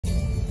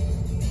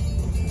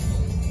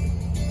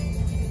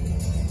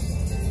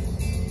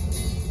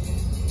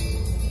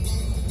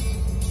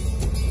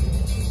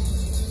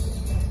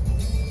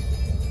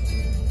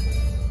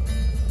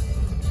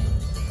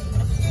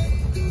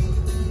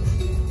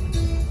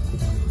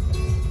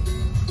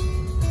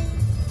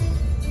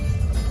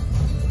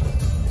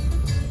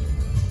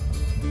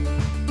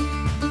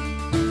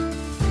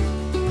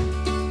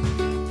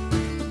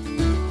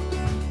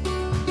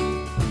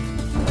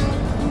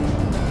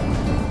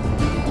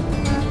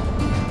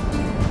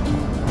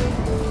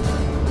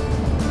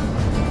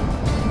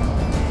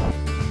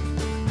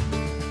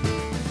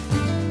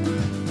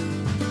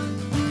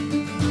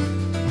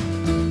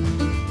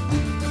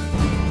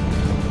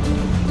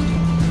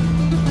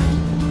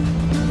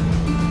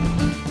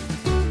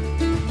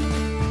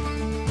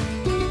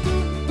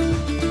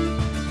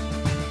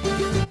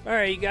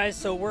Alright, you guys,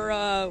 so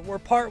we're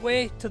part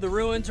way to the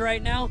ruins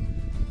right now.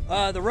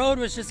 The road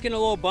was just getting a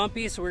little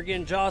bumpy, so we're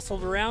getting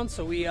jostled around,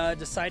 so we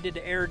decided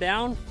to air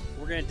down.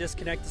 We're going to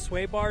disconnect the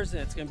sway bars,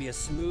 and it's going to be a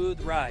smooth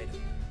ride.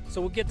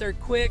 So we'll get there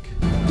quick.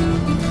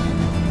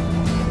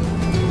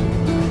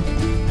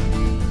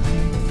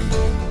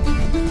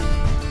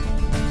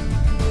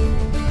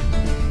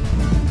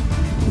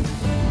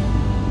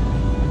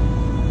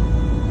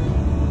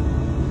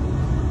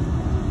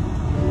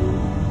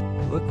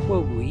 Look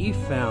what we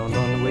found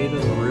on the way to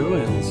the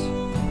ruins.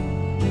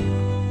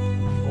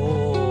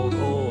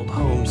 Old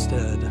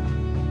homestead.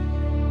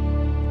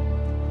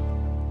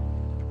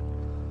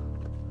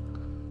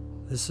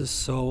 This is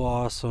so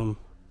awesome.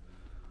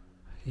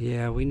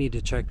 Yeah, we need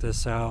to check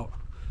this out.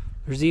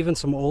 There's even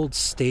some old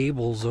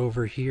stables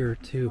over here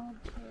too.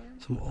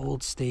 Some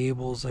old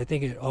stables. I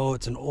think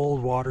it's an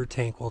old water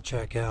tank we'll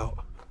check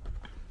out.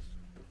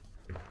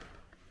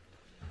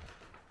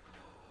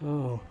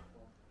 Oh.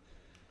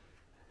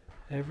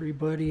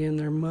 Everybody and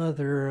their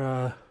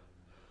mother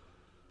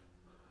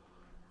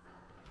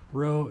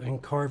wrote and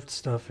carved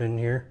stuff in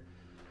here.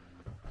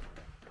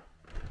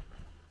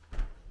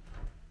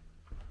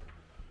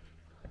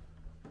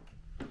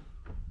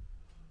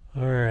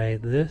 All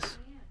right, this.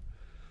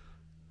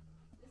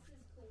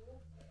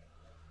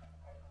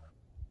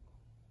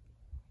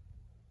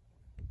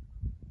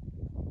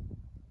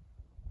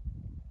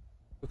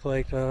 Look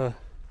like someone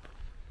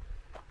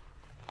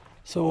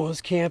was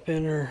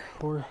camping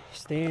or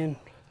staying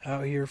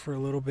out here for a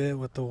little bit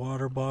with the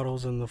water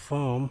bottles and the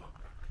foam.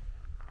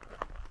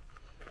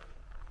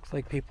 Looks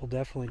like people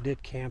definitely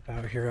did camp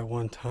out here at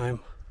one time.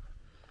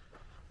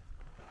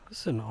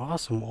 This is an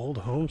awesome old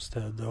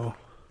homestead though.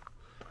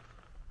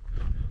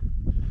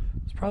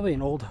 It's probably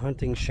an old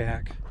hunting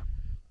shack.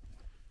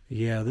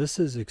 Yeah, this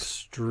is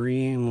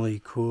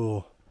extremely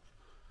cool.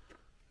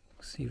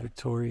 See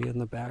Victoria in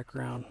the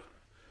background.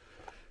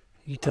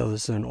 You can tell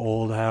this is an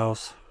old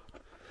house.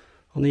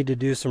 I'll need to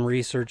do some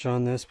research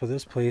on this, but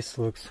this place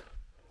looks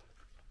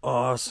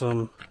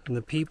awesome. And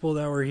the people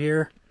that were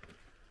here,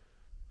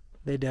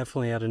 they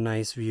definitely had a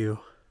nice view.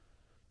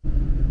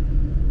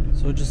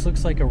 So it just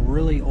looks like a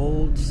really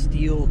old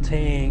steel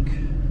tank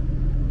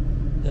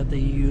that they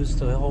use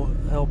to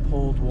help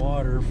hold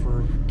water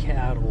for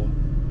cattle.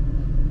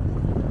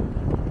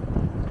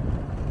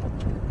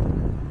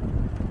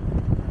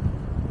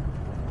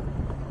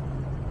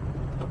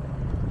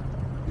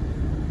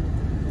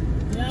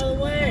 Get out of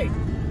the way!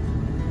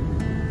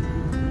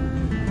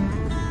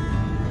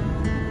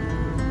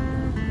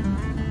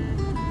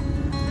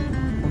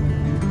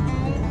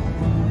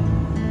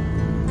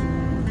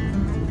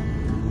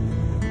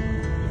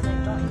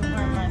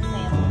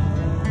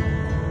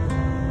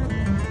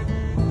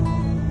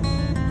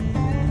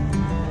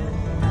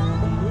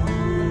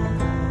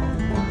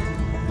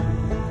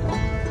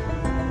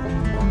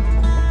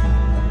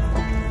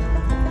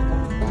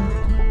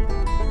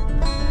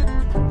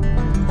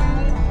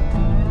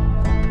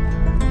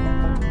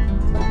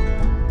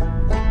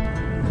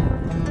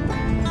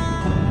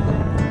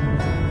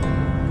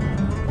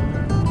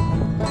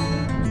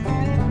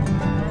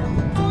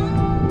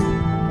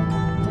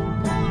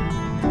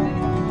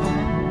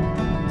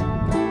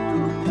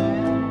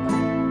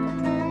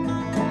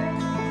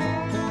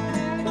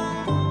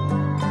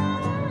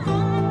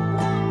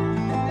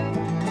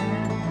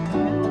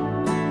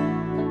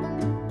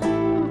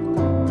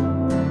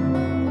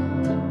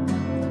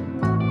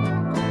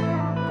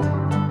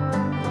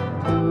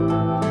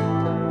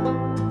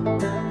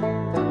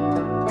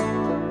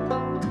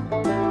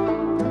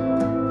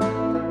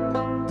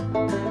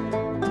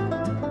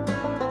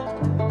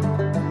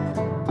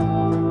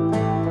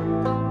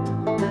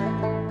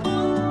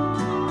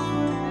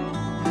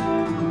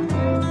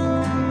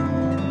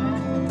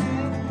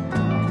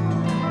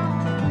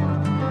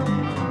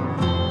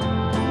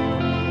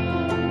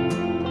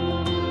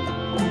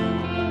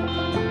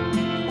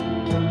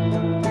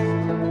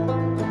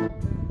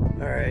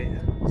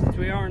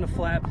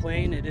 Flat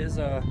plain. It is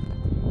a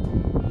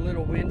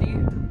little windy,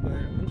 but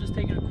I'm just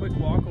taking a quick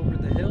walk over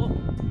the hill.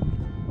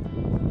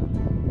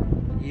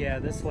 Yeah,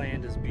 this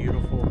land is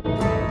beautiful.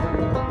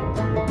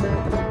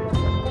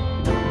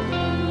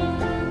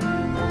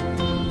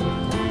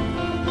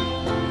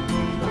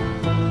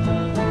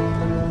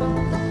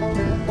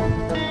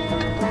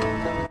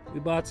 We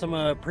bought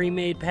some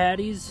pre-made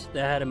patties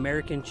that had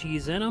American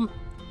cheese in them.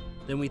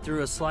 Then we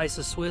threw a slice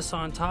of Swiss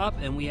on top,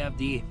 and we have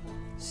the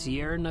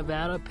Sierra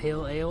Nevada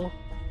Pale Ale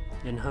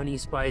and honey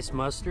spice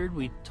mustard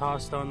we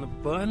tossed on the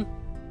bun.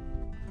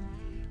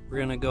 We're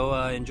gonna go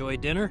enjoy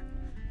dinner,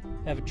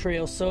 have a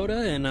trail soda,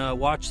 and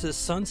watch this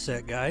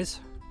sunset,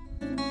 guys.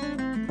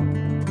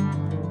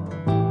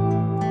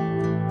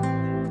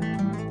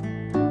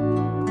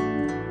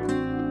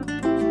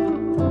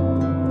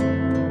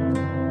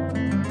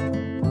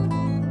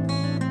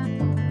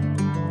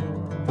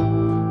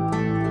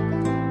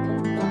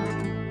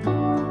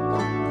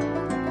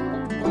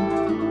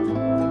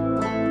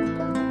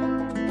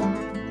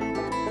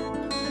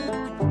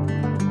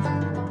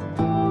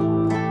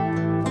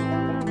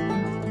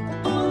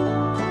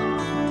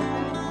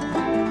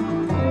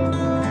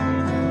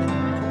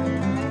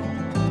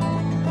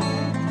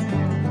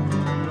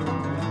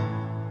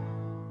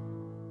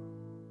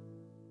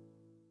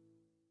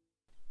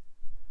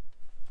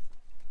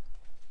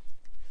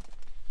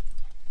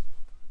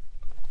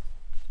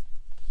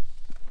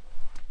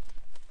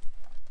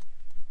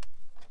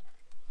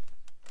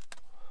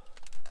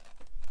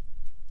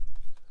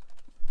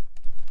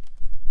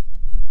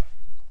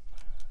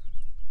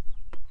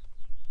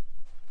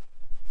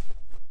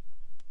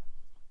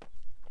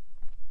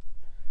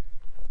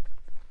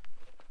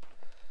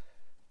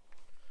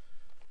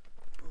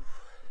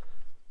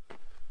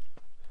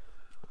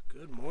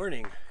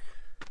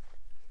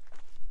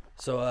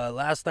 So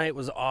last night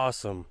was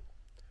awesome.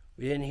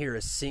 We didn't hear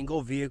a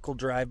single vehicle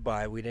drive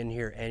by. We didn't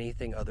hear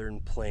anything other than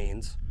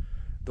planes.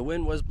 The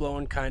wind was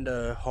blowing kind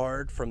of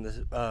hard from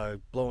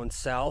the blowing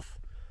south.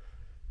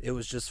 It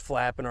was just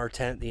flapping our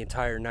tent the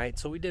entire night,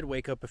 so we did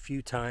wake up a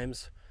few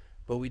times.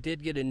 But we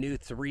did get a new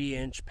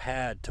 3-inch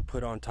pad to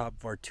put on top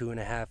of our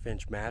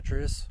 2.5-inch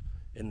mattress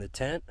in the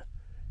tent,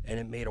 and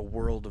it made a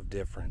world of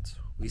difference.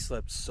 We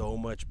slept so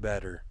much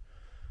better.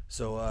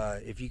 So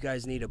if you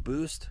guys need a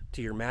boost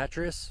to your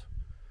mattress,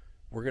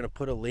 we're going to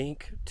put a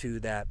link to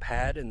that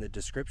pad in the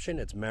description.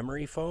 It's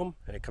memory foam,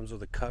 and it comes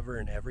with a cover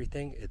and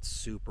everything. It's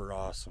super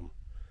awesome.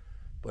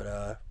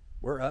 But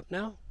we're up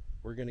now.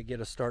 We're going to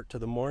get a start to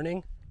the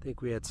morning. I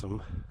think we had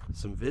some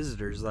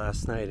visitors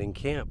last night in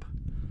camp.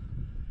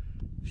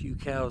 A few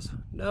cows.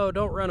 No,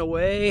 don't run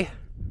away.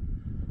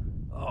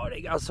 Oh,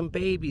 they got some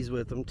babies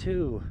with them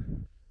too.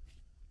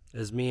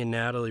 As me and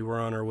Natalie were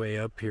on our way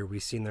up here, we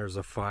seen there's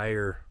a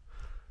fire,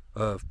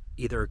 of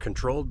either a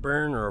controlled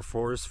burn or a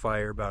forest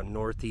fire about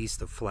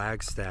northeast of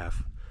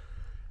Flagstaff.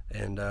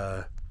 And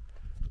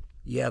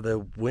yeah, the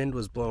wind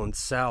was blowing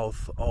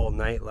south all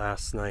night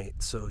last night,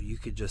 so you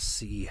could just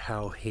see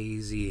how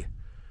hazy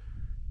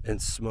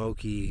and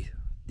smoky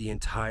the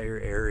entire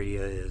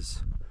area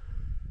is.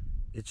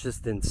 It's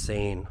just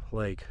insane.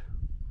 Like,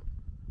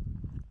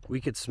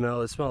 we could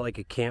smell, it smelled like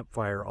a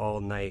campfire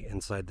all night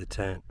inside the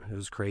tent. It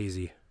was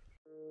crazy.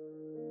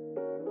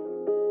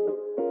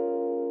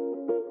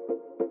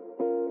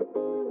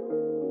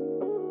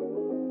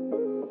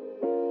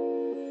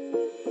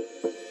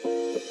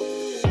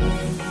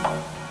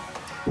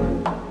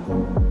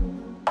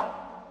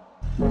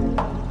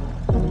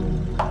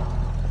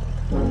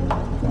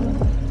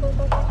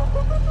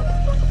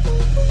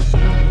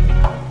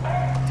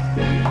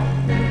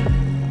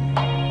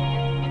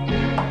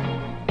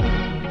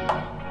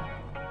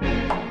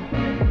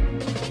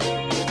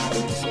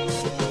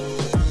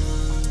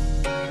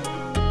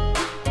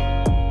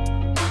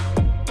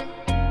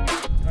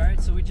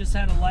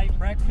 Had a light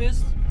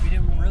breakfast. We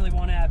didn't really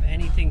want to have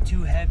anything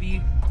too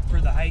heavy for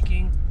the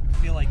hiking.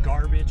 Feel like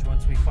garbage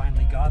once we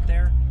finally got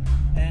there.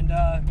 And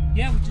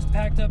yeah, we just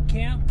packed up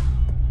camp,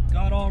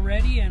 got all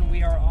ready, and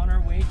we are on our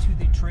way to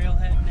the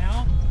trailhead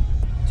now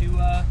to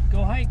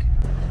go hike.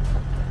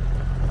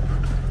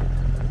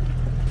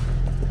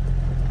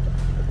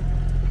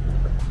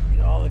 Look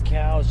at all the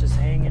cows just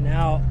hanging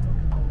out.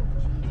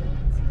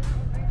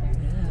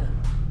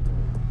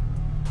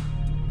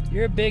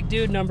 You're a big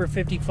dude, number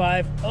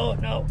 55. Oh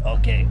no,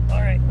 okay,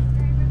 all right.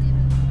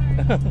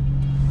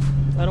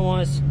 I don't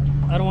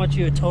want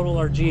you to total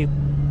our Jeep.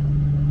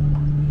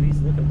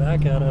 He's looking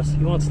back at us.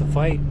 He wants to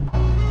fight.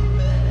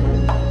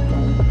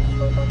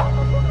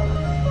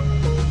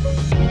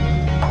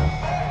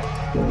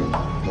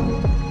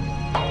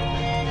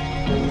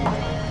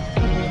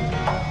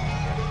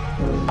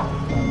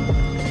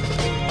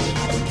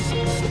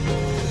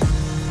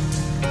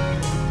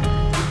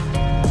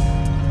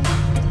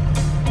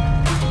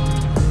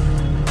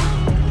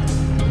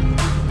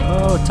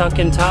 Oh, tuck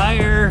and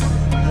tire.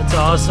 That's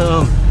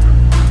awesome.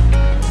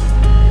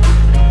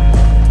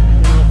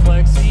 Little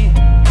flexi.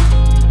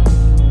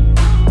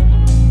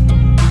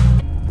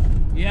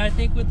 Yeah, I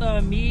think with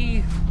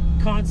me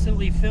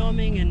constantly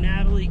filming and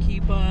Natalie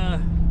keep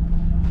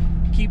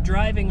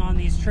driving on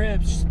these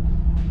trips,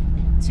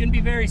 it's gonna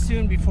be very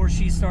soon before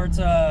she starts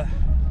out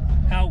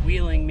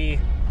wheeling me.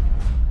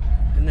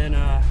 And then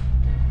I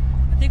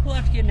think we'll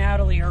have to get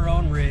Natalie her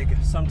own rig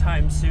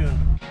sometime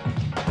soon.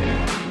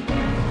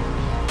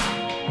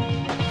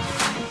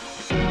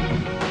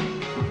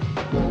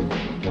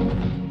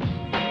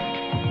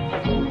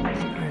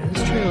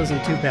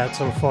 Isn't too bad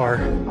so far.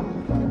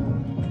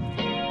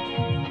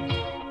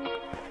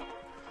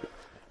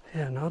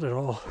 Yeah, not at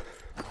all.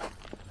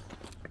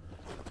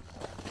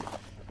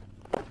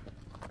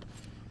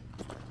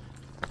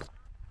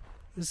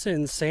 This is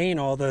insane,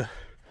 all the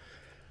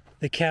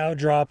cow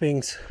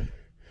droppings.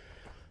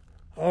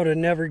 I would have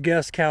never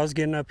guessed cows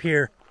getting up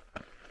here.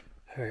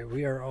 Alright,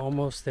 we are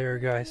almost there,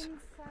 guys.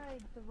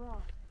 Inside the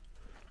rock.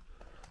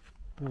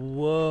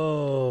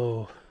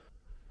 Whoa.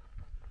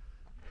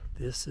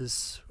 This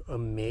is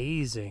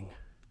amazing.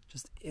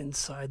 Just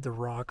inside the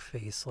rock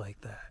face like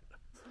that.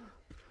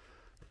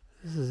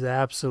 This is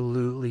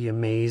absolutely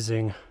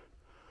amazing.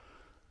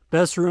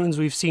 Best ruins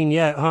we've seen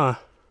yet, huh?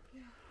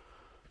 Yeah.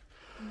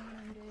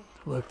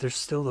 Look, there's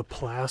still the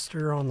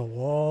plaster on the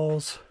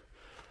walls.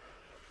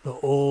 The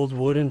old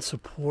wooden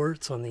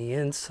supports on the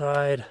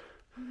inside.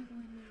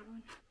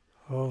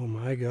 Oh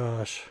my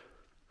gosh.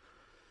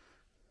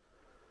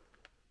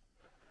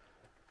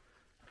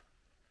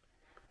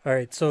 All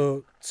right,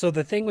 so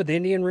the thing with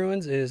Indian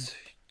ruins is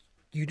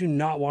you do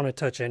not want to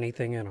touch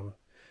anything in them.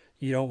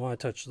 You don't want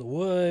to touch the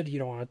wood, you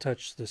don't want to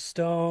touch the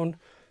stone,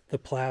 the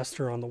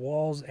plaster on the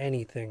walls,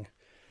 anything.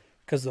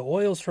 Because the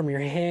oils from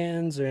your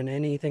hands and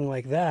anything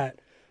like that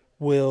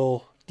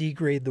will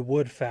degrade the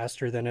wood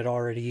faster than it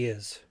already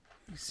is.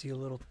 You see a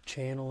little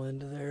channel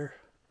into there?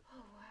 Oh,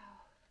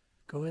 wow.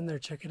 Go in there,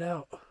 check it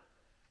out.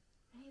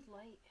 I need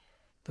light.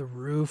 The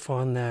roof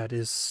on that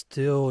is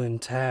still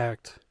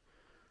intact.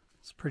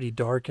 It's pretty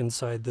dark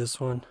inside this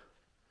one.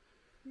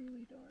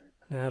 Really dark.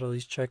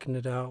 Natalie's checking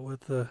it out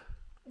with the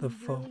And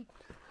phone. really-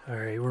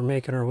 Alright, we're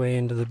making our way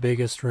into the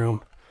biggest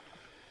room.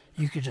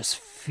 You could just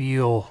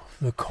feel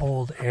the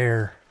cold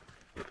air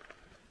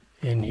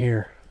in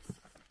here.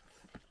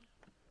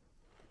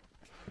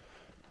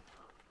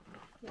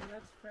 Yeah,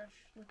 that's fresh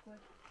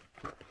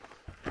liquid.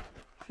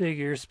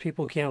 Figures,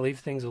 people can't leave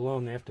things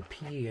alone. They have to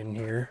pee in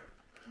here.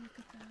 Look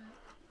at that.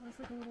 That's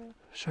like a little.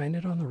 Shine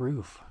it on the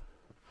roof.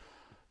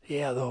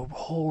 Yeah, the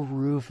whole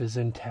roof is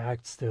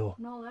intact still.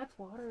 No, that's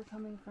water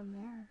coming from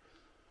there.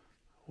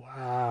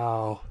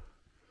 Wow.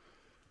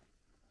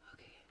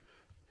 Okay.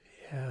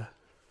 Yeah.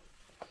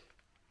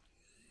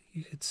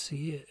 You could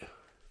see it. I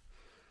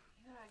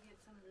gotta get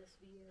some of this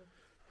view.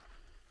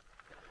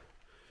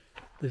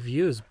 The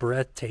view is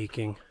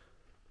breathtaking.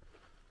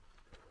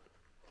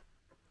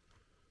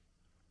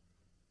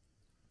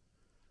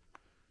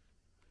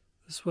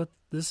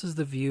 This is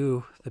the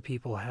view the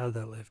people had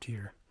that lived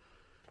here.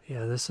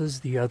 Yeah, this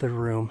is the other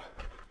room.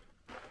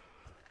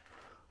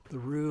 The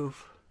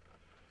roof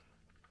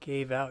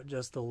gave out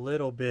just a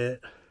little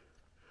bit,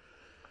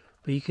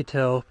 but you could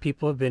tell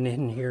people have been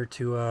in here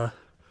to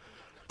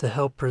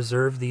help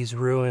preserve these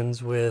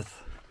ruins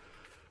with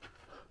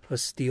a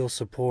steel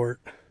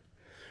support,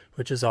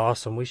 which is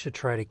awesome. We should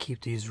try to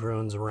keep these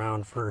ruins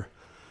around for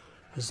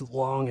as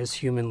long as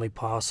humanly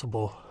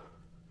possible.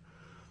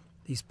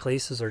 These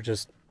places are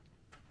just,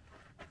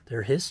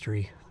 they're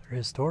history, they're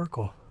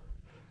historical.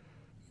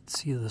 You can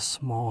see the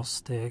small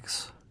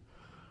sticks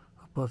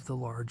above the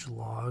large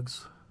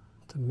logs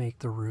to make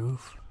the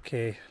roof.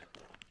 Okay,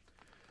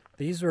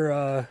 these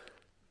were,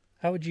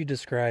 how would you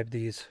describe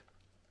these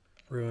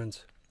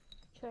ruins?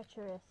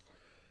 Treacherous.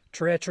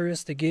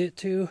 Treacherous to get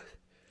to.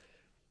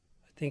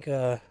 I think,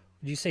 would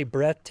you say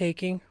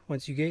breathtaking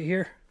once you get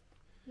here?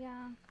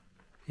 Yeah.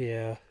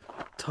 Yeah,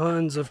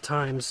 tons of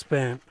time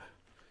spent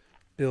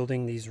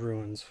building these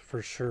ruins,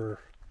 for sure.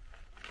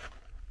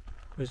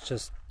 It's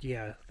just,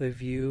 yeah, the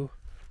view,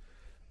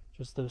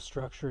 just the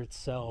structure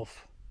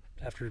itself,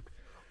 after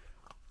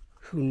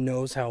who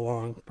knows how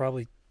long,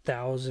 probably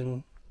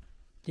 1,000,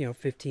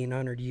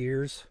 1,500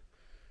 years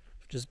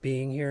of just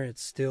being here,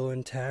 it's still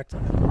intact.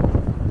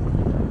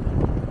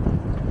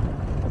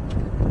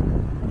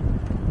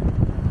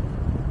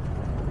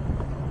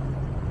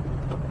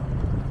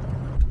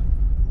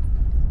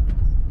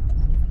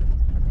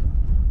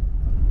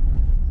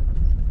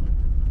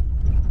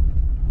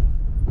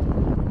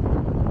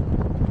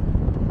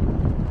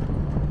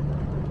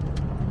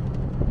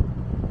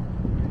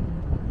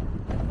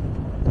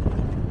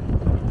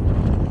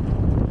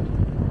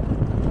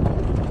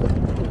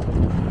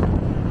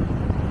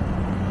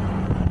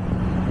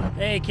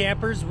 Hey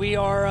campers, we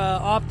are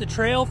off the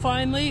trail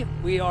finally.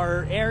 We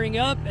are airing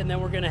up and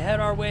then we're gonna head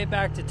our way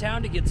back to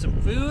town to get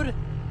some food.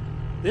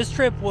 This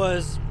trip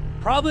was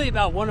probably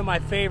about one of my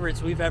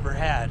favorites we've ever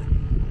had.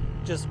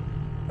 Just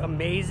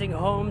amazing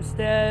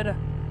homestead,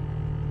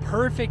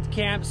 perfect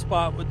camp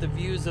spot with the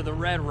views of the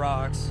Red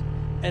Rocks,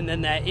 and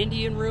then that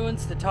Indian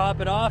ruins to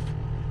top it off.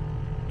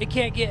 It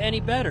can't get any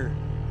better.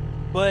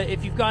 But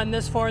if you've gotten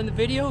this far in the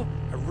video,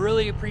 I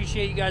really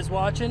appreciate you guys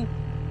watching.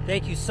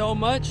 Thank you so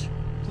much.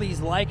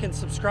 Please like and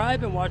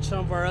subscribe and watch some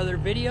of our other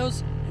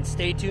videos, and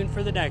stay tuned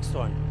for the next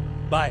one.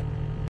 Bye.